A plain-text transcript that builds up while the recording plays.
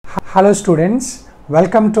Hello students,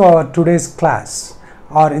 welcome to our today's class.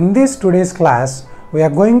 In this today's class, we are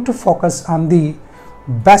going to focus on the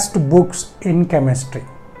best books in chemistry.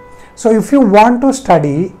 So if you want to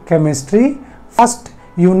study chemistry, first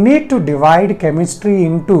you need to divide chemistry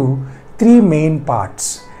into three main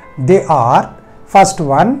parts. They are, first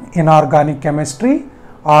one, inorganic chemistry,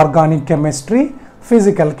 organic chemistry,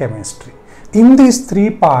 physical chemistry. In these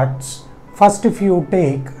three parts, first if you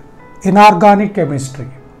take inorganic chemistry.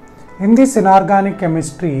 In this inorganic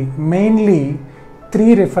chemistry, mainly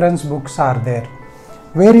three reference books are there.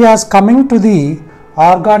 Whereas coming to the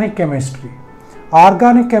organic chemistry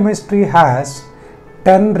has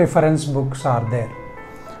 10 reference books are there.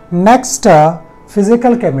 Next,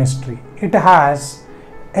 physical chemistry, it has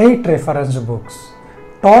 8 reference books.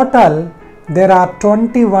 Total, there are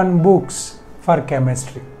 21 books for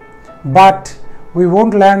chemistry. But we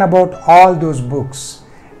won't learn about all those books.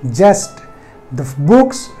 Just the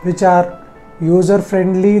books which are user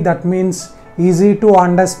friendly, that means easy to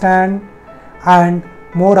understand and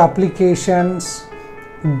more applications,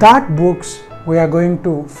 that books we are going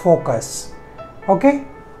to focus, okay,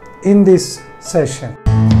 in this session.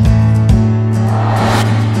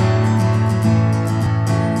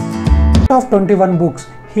 Of 21 books,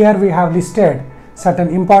 here we have listed certain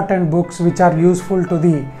important books which are useful to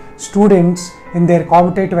the students in their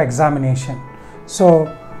competitive examination.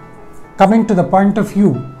 So coming to the point of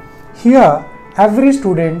view, here every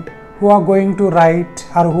student who are going to write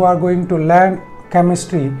or who are going to learn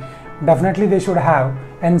chemistry, definitely they should have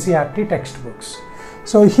NCERT textbooks.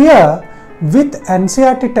 So here with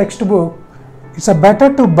NCERT textbook, it's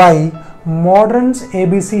better to buy Modern's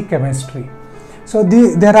ABC Chemistry. So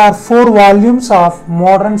there are 4 volumes of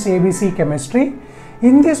Modern's ABC Chemistry.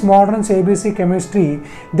 In this Modern's ABC Chemistry,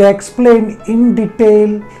 they explain in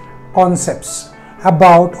detail concepts.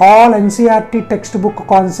 About all NCERT textbook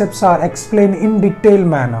concepts are explained in detailed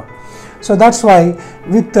manner. So that's why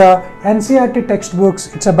with NCERT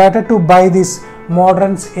textbooks, it's better to buy this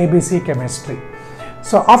Modern's ABC Chemistry.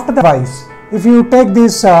 So after the device, if you take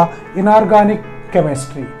this inorganic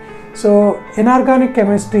chemistry, so inorganic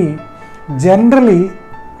chemistry, generally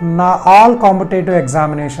all competitive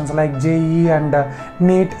examinations like JEE and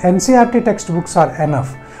NEET, NCERT textbooks are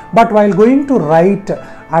enough. But while going to write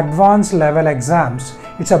advanced level exams,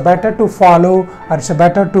 it's better to follow or it's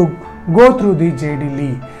better to go through the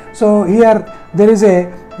JEE. So here there is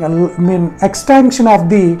a extension of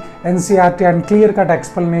the NCERT and clear-cut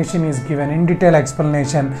explanation is given, in detail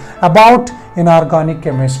explanation about inorganic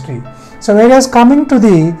chemistry. So whereas coming to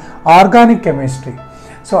the organic chemistry,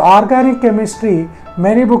 so organic chemistry,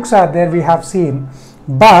 many books are there we have seen,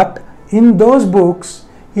 but in those books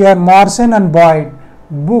here Morrison and Boyd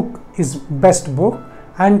book is best book,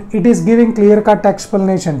 and it is giving clear-cut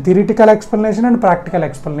explanation, theoretical explanation and practical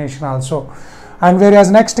explanation also. And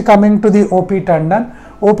whereas next coming to the O.P.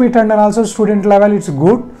 Tandon also student level it's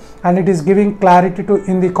good, and it is giving clarity to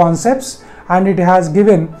in the concepts, and it has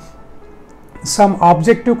given some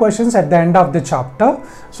objective questions at the end of the chapter.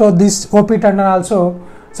 So this O.P. Tandon also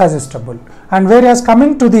suggestible. And whereas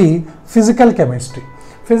coming to the physical chemistry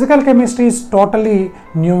is totally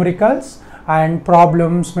numericals and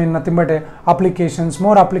problems, mean nothing but applications,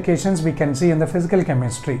 more applications we can see in the physical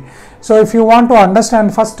chemistry. So if you want to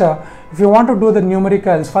understand first, if you want to do the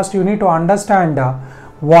numericals, first you need to understand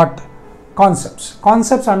what concepts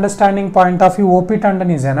understanding point of view, O.P.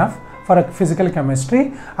 Tandon is enough for a physical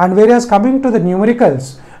chemistry. And whereas coming to the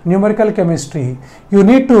numerical chemistry, you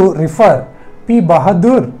need to refer P.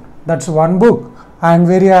 Bahadur, that's one book, and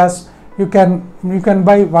whereas you can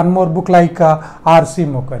buy one more book like R.C.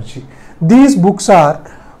 Mukherjee. These books are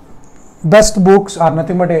best books, are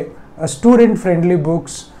nothing but a student friendly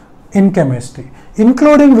books in chemistry.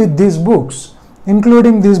 Including these books,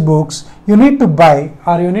 you need to buy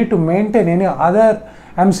or you need to maintain any other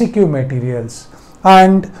MCQ materials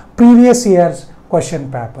and previous year's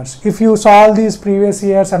question papers. If you solve these previous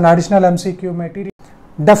years and additional MCQ material,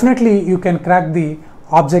 definitely you can crack the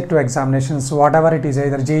objective examinations, whatever it is,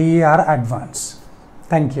 either JEE or advanced.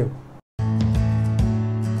 Thank you.